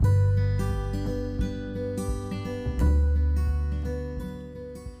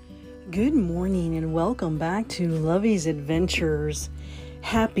Good morning and welcome back to Lovey's Adventures.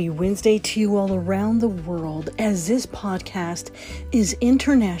 Happy Wednesday to you all around the world, as this podcast is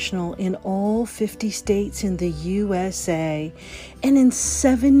international in all 50 states in the USA and in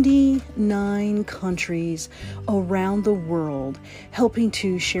 79 countries around the world, helping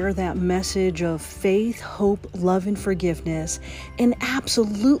to share that message of faith, hope, love, and forgiveness, and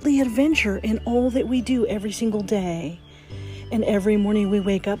absolutely adventure in all that we do every single day. And every morning we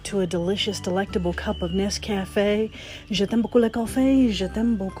wake up to a delicious, delectable cup of Nescafe. Je t'aime beaucoup le café, je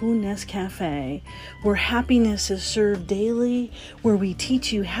t'aime beaucoup Nescafe. Where happiness is served daily, where we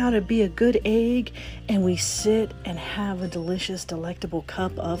teach you how to be a good egg, and we sit and have a delicious, delectable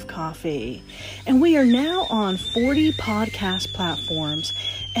cup of coffee. And we are now on 40 podcast platforms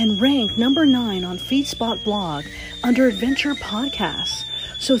and ranked number 9 on FeedSpot blog under Adventure Podcasts.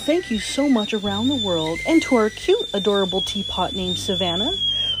 So thank you so much around the world, and to our cute, adorable teapot named Savannah,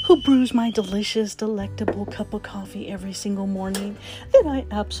 who brews my delicious, delectable cup of coffee every single morning that I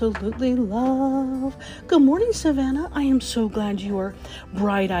absolutely love. Good morning, Savannah. I am so glad you are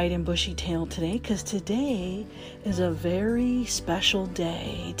bright-eyed and bushy-tailed today, because today is a very special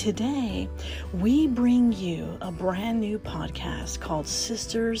day. Today, we bring you a brand new podcast called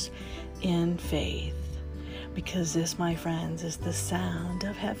Sisters in Faith. Because this, my friends, is the sound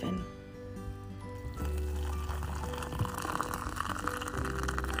of heaven.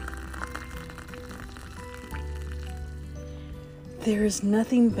 There is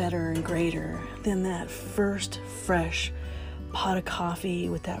nothing better and greater than that first fresh pot of coffee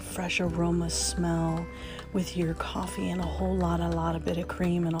with that fresh aroma smell, with your coffee and a whole lot of bit of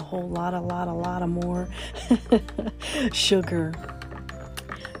cream and a whole lot of more sugar.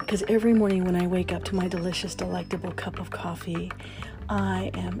 Because every morning when I wake up to my delicious, delectable cup of coffee,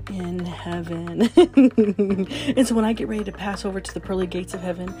 I am in heaven. And so when I get ready to pass over to the pearly gates of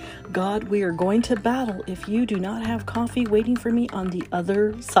heaven, God, we are going to battle if you do not have coffee waiting for me on the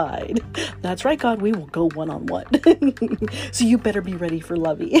other side. That's right, God, we will go one-on-one. So you better be ready for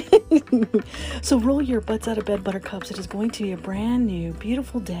Lovey. So roll your butts out of bed, buttercups. It is going to be a brand new,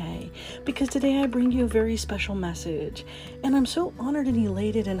 beautiful day, because today I bring you a very special message. And I'm so honored and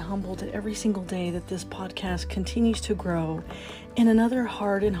elated and humbled at every single day that this podcast continues to grow in another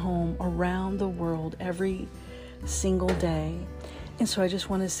heart and home around the world every single day. And so I just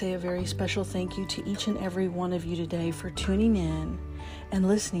want to say a very special thank you to each and every one of you today for tuning in and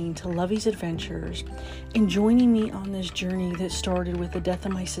listening to Lovey's Adventures and joining me on this journey that started with the death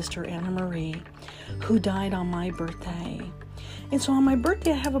of my sister Anna Marie, who died on my birthday. And so on my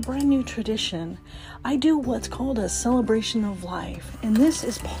birthday, I have a brand new tradition. I do what's called a celebration of life. And this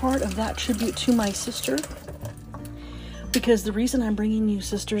is part of that tribute to my sister, because the reason I'm bringing you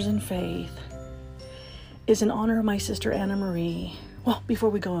Sisters in Faith is in honor of my sister Anna Marie. Well, before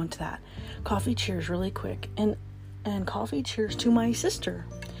we go into that, coffee cheers really quick. And coffee cheers to my sister,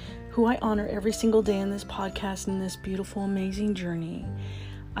 who I honor every single day in this podcast and this beautiful, amazing journey.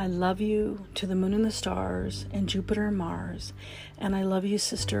 I love you to the moon and the stars and Jupiter and Mars. And I love you,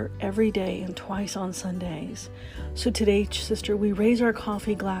 sister, every day and twice on Sundays. So today, sister, we raise our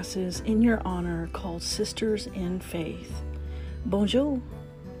coffee glasses in your honor, called Sisters in Faith. Bonjour.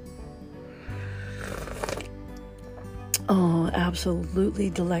 Oh, absolutely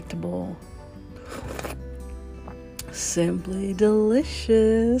delectable. Simply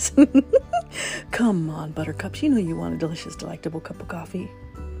delicious. Come on, buttercups. You know you want a delicious, delectable cup of coffee.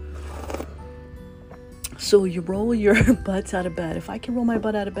 So you roll your butts out of bed. If I can roll my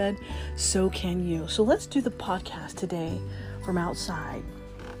butt out of bed, so can you. So let's do the podcast today from outside.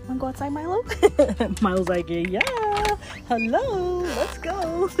 Want to go outside, Milo? Milo's like, yeah. Hello. Let's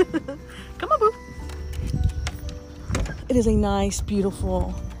go. Come on, boo. It is a nice,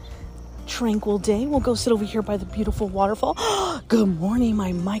 beautiful, tranquil day. We'll go sit over here by the beautiful waterfall. Good morning,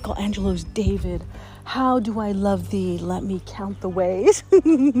 my Michelangelo's David. How do I love thee? Let me count the ways.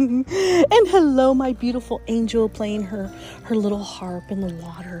 And hello, my beautiful angel playing her little harp in the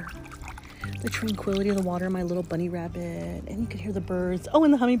water. The tranquility of the water, my little bunny rabbit. And you could hear the birds. Oh,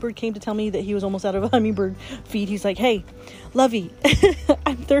 and the hummingbird came to tell me that he was almost out of hummingbird feed. He's like, hey, Lovey,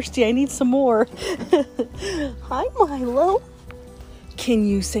 I'm thirsty. I need some more. Hi, Milo. Can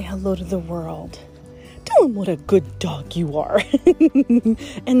you say hello to the world? Tell him what a good dog you are.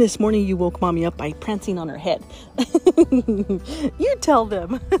 And this morning you woke mommy up by prancing on her head. You tell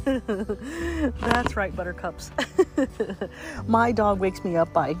them. That's right, buttercups. My dog wakes me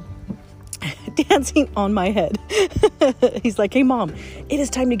up by dancing on my head. He's like, hey mom, it is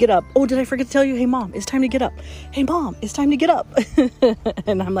time to get up. Oh, did I forget to tell you? Hey mom, it's time to get up. Hey mom, it's time to get up.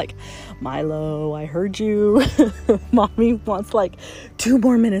 And I'm like, Milo, I heard you. Mommy wants like 2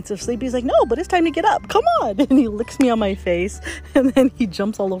 more minutes of sleep. He's like, no, but it's time to get up. Come on. And he licks me on my face, and then he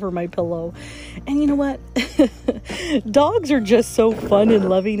jumps all over my pillow. And you know what? Dogs are just so fun and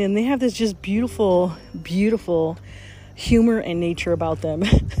loving, and they have this just beautiful humor and nature about them.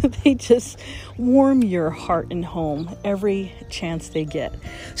 They just warm your heart and home every chance they get.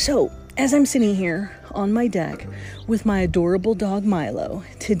 So as I'm sitting here on my deck with my adorable dog Milo,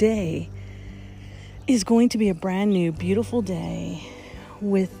 today is going to be a brand new beautiful day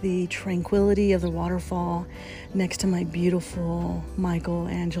with the tranquility of the waterfall next to my beautiful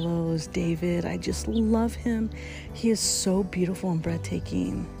Michelangelo's David. I just love him. He is so beautiful and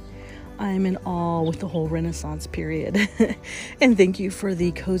breathtaking. I'm in awe with the whole Renaissance period. And thank you for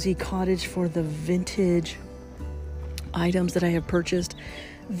the Cozy Cottage for the vintage items that I have purchased.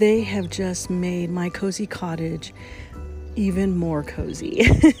 They have just made my Cozy Cottage even more cozy.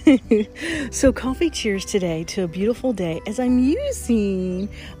 So coffee cheers today to a beautiful day as I'm using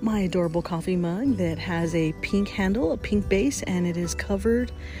my adorable coffee mug that has a pink handle, a pink base, and it is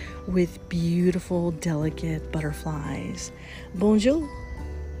covered with beautiful, delicate butterflies. Bonjour.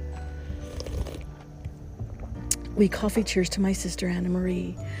 We coffee cheers to my sister Anna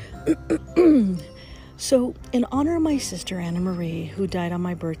Marie. So, in honor of my sister Anna Marie, who died on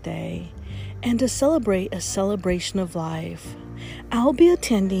my birthday, and to celebrate a celebration of life, I'll be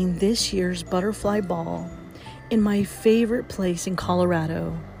attending this year's butterfly ball in my favorite place in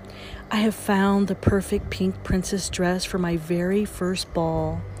Colorado. I have found the perfect pink princess dress for my very first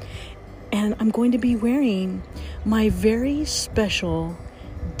ball, and I'm going to be wearing my very special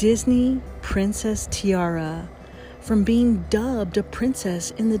Disney princess tiara from being dubbed a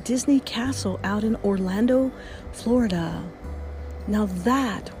princess in the Disney castle out in Orlando, Florida. Now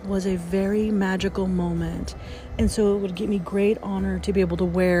that was a very magical moment, and so it would give me great honor to be able to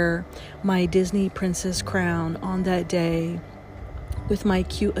wear my Disney princess crown on that day with my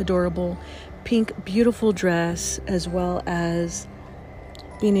cute, adorable, pink, beautiful dress, as well as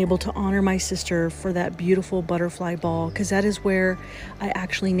being able to honor my sister for that beautiful butterfly ball, because that is where I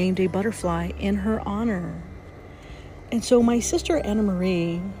actually named a butterfly in her honor. And so my sister Anna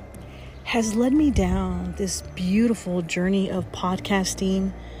Marie has led me down this beautiful journey of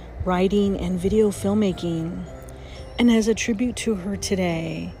podcasting, writing, and video filmmaking. And as a tribute to her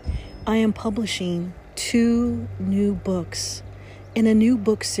today, I am publishing 2 new books in a new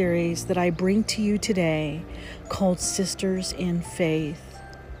book series that I bring to you today called Sisters in Faith.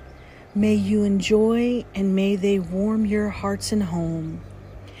 May you enjoy, and may they warm your hearts and home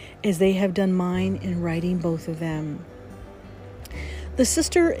as they have done mine in writing both of them. The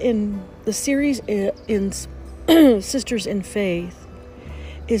series in Sisters in Faith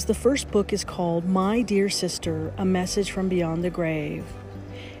the first book is called My Dear Sister, A Message from Beyond the Grave.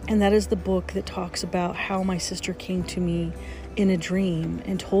 And that is the book that talks about how my sister came to me in a dream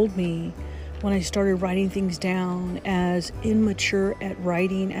and told me when I started writing things down, as immature at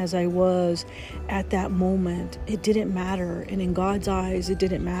writing as I was at that moment, it didn't matter. And in God's eyes, it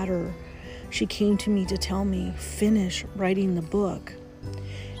didn't matter. She came to me to tell me, finish writing the book.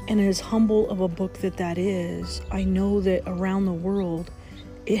 And as humble of a book that is, I know that around the world,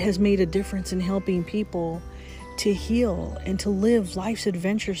 it has made a difference in helping people to heal and to live life's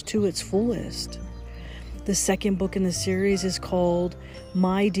adventures to its fullest. The second book in the series is called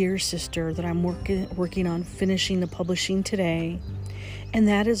My Dear Sister, that I'm working on finishing the publishing today. And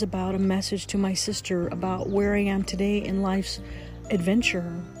that is about a message to my sister about where I am today in life's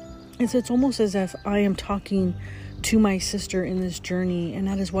adventure. And so it's almost as if I am talking to my sister in this journey, and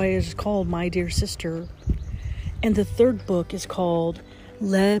that is why it is called My Dear Sister. And the third book is called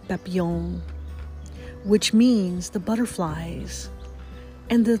Les Papillons, which means the butterflies.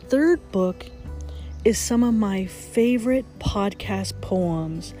 And the third book is some of my favorite podcast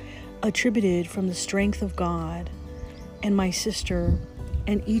poems attributed from the strength of God and my sister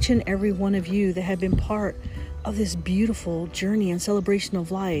and each and every one of you that have been part of this beautiful journey and celebration of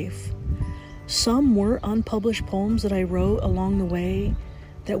life. Some were unpublished poems that I wrote along the way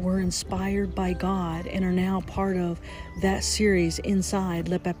that were inspired by God and are now part of that series inside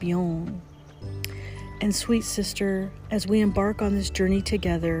Les Papillons. And sweet sister, as we embark on this journey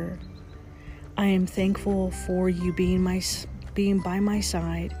together, I am thankful for you being by my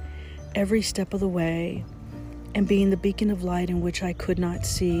side every step of the way and being the beacon of light in which I could not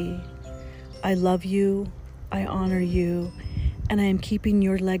see. I love you, I honor you, and I am keeping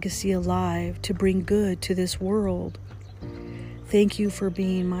your legacy alive to bring good to this world. Thank you for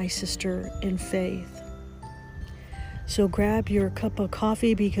being my sister in faith. So grab your cup of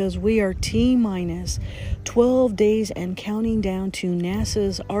coffee because we are T-minus 12 days and counting down to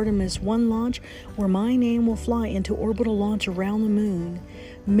NASA's Artemis 1 launch, where my name will fly into orbital launch around the moon,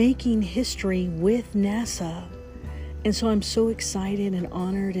 making history with NASA. And so I'm so excited and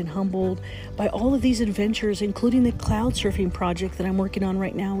honored and humbled by all of these adventures, including the cloud surfing project that I'm working on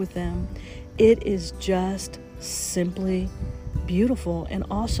right now with them. It is just simply beautiful and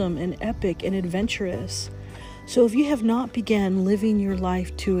awesome and epic and adventurous. So if you have not begun living your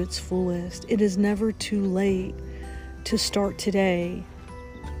life to its fullest, it is never too late to start today.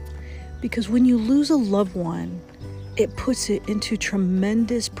 Because when you lose a loved one, it puts it into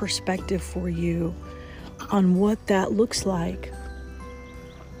tremendous perspective for you on what that looks like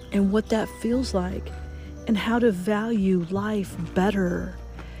and what that feels like and how to value life better,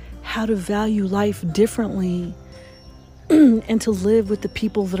 how to value life differently, and to live with the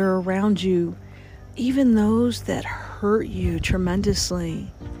people that are around you, even those that hurt you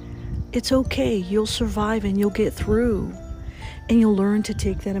tremendously. It's okay. You'll survive and you'll get through. And you'll learn to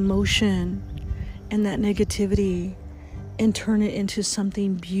take that emotion and that negativity and turn it into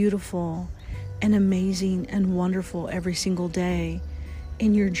something beautiful and amazing and wonderful every single day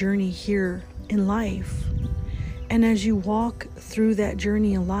in your journey here in life. And as you walk through that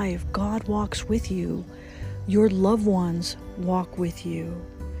journey in life, God walks with you. Your loved ones walk with you.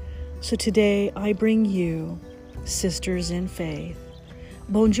 So today I bring you Sisters in Faith.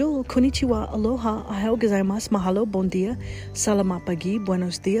 Bonjour, konnichiwa, aloha, ahau gozaimasu, mahalo, bon dia, salamat pagi,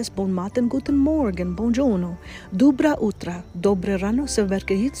 buenos dias, bon matin, guten morgen, buongiorno, dubra utra, dobre rano,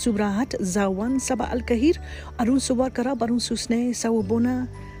 severkahit, subrahat, zawan, saba al-kahir, arun suwar karab, arun susne, sawabona,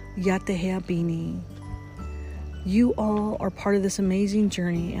 yatehea bini. You all are part of this amazing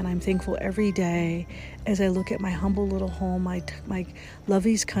journey, and I'm thankful every day as I look at my humble little home, my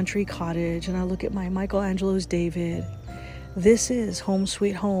Lovey's country cottage, and I look at my Michelangelo's David. This is home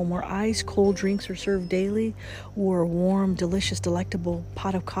sweet home, where ice cold drinks are served daily, or a warm, delicious, delectable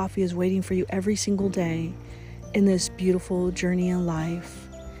pot of coffee is waiting for you every single day in this beautiful journey in life.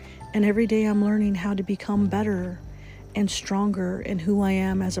 And every day I'm learning how to become better and stronger in who I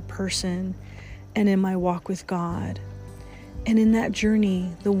am as a person and in my walk with God. And in that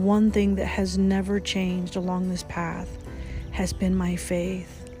journey, the one thing that has never changed along this path has been my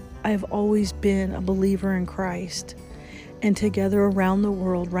faith. I've always been a believer in Christ. And together around the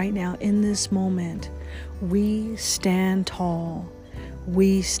world right now, in this moment, we stand tall,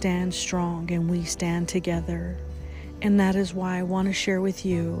 we stand strong, and we stand together. And that is why I want to share with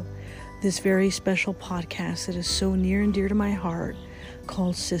you this very special podcast that is so near and dear to my heart,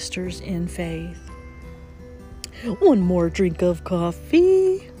 called Sisters in Faith. One more drink of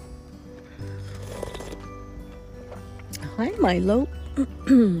coffee. Hi, Milo.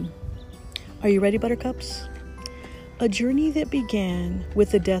 Are you ready, buttercups? A journey that began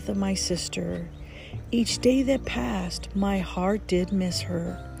with the death of my sister. Each day that passed, my heart did miss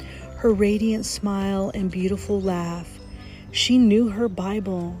her. Her radiant smile and beautiful laugh. She knew her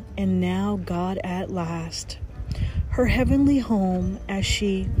Bible, and now God at last. Her heavenly home as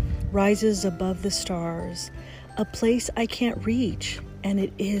she rises above the stars, a place I can't reach, and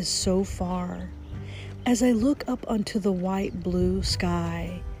it is so far. As I look up onto the white blue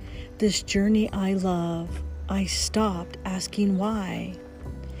sky, this journey I love, I stopped asking why.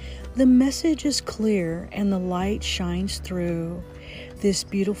 The message is clear and the light shines through. This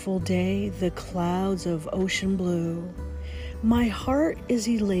beautiful day, the clouds of ocean blue. My heart is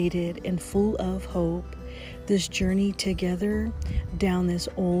elated and full of hope. This journey together down this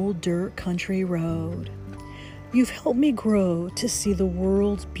old dirt country road. You've helped me grow to see the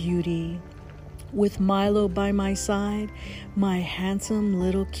world's beauty. With Milo by my side, my handsome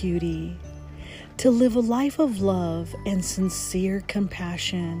little cutie. To live a life of love and sincere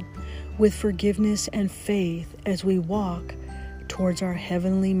compassion, with forgiveness and faith as we walk towards our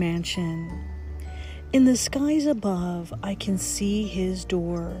heavenly mansion. In the skies above, I can see his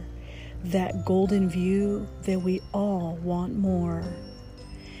door, that golden view that we all want more.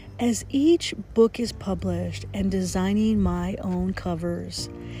 As each book is published and designing my own covers,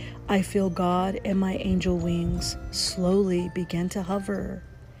 I feel God and my angel wings slowly begin to hover,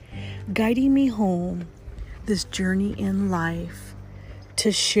 guiding me home, this journey in life,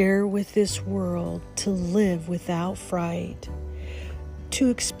 to share with this world, to live without fright, to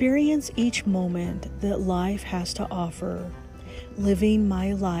experience each moment that life has to offer, living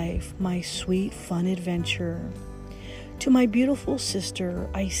my life, my sweet fun adventure. To my beautiful sister,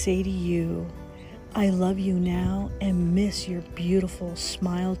 I say to you, I love you now and miss your beautiful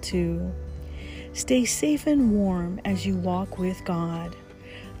smile too. Stay safe and warm as you walk with God.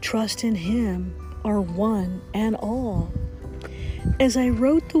 Trust in Him, our one and all. As I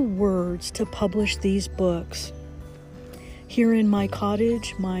wrote the words to publish these books, here in my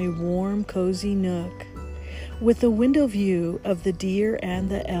cottage, my warm, cozy nook, with a window view of the deer and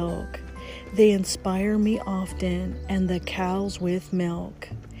the elk, they inspire me often, and the cows with milk.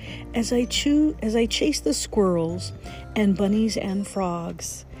 As I chase the squirrels and bunnies and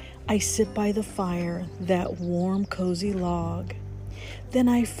frogs, I sit by the fire, that warm, cozy log. Then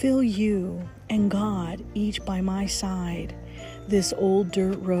I feel you and God each by my side, this old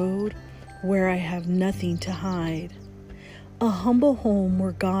dirt road where I have nothing to hide. A humble home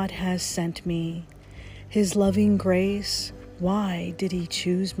where God has sent me. His loving grace, why did He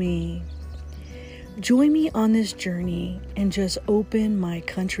choose me? Join me on this journey and just open my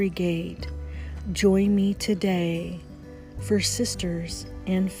country gate. Join me today for sisters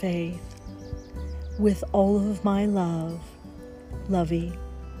in faith. With all of my love, Lovey.